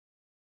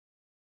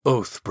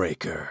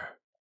Oathbreaker,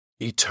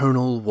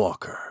 Eternal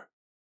Walker,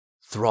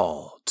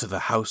 Thrall to the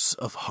House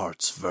of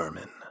Heart's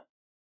Vermin.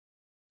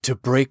 To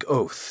break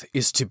oath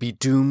is to be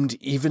doomed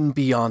even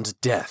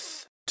beyond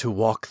death, to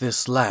walk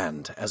this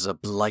land as a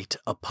blight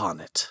upon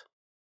it.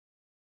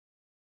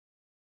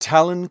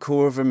 Talon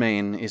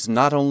Vermillion is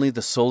not only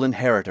the sole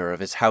inheritor of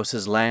his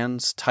house's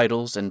lands,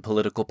 titles, and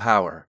political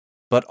power,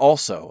 but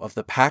also of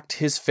the pact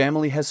his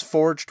family has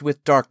forged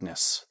with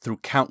darkness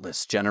through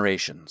countless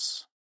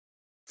generations.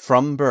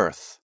 From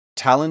birth,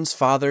 Talon's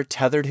father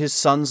tethered his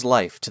son's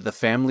life to the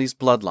family's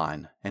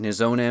bloodline and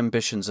his own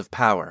ambitions of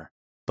power,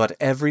 but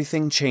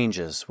everything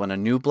changes when a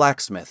new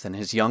blacksmith and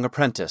his young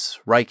apprentice,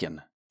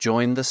 Riken,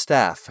 join the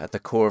staff at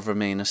the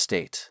Vermillion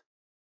estate.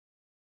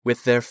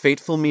 With their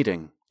fateful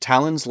meeting,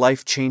 Talon's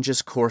life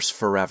changes course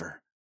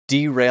forever,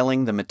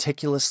 derailing the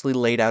meticulously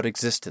laid-out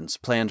existence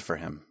planned for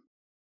him.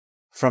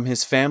 From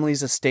his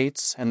family's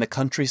estates and the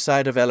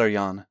countryside of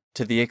Elerion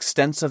to the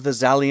extents of the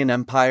Zalian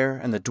Empire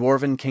and the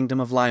Dwarven Kingdom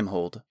of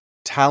Limehold,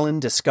 Talon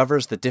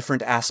discovers the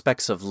different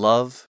aspects of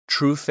love,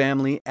 true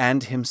family,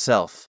 and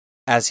himself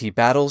as he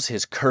battles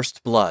his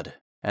cursed blood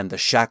and the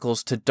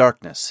shackles to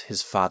darkness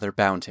his father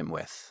bound him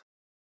with.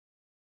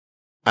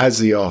 As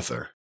the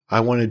author, I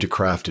wanted to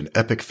craft an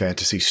epic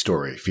fantasy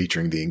story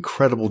featuring the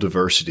incredible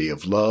diversity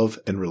of love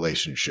and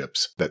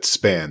relationships that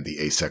span the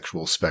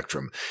asexual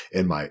spectrum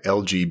in my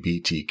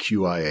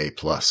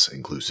LGBTQIA+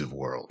 inclusive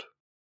world.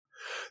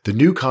 The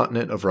new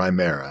continent of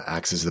Rymera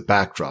acts as the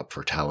backdrop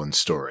for Talon's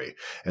story,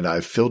 and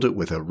I've filled it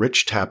with a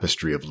rich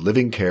tapestry of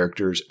living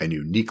characters and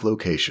unique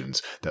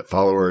locations that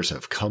followers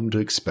have come to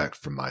expect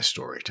from my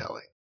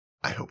storytelling.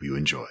 I hope you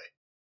enjoy.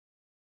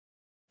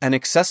 An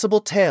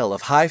accessible tale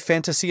of high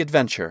fantasy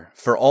adventure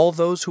for all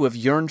those who have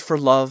yearned for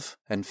love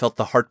and felt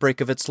the heartbreak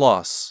of its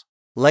loss.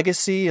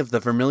 Legacy of the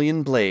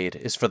Vermillion Blade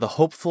is for the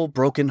hopeful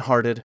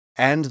broken-hearted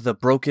and the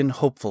broken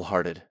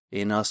hopeful-hearted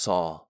in us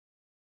all.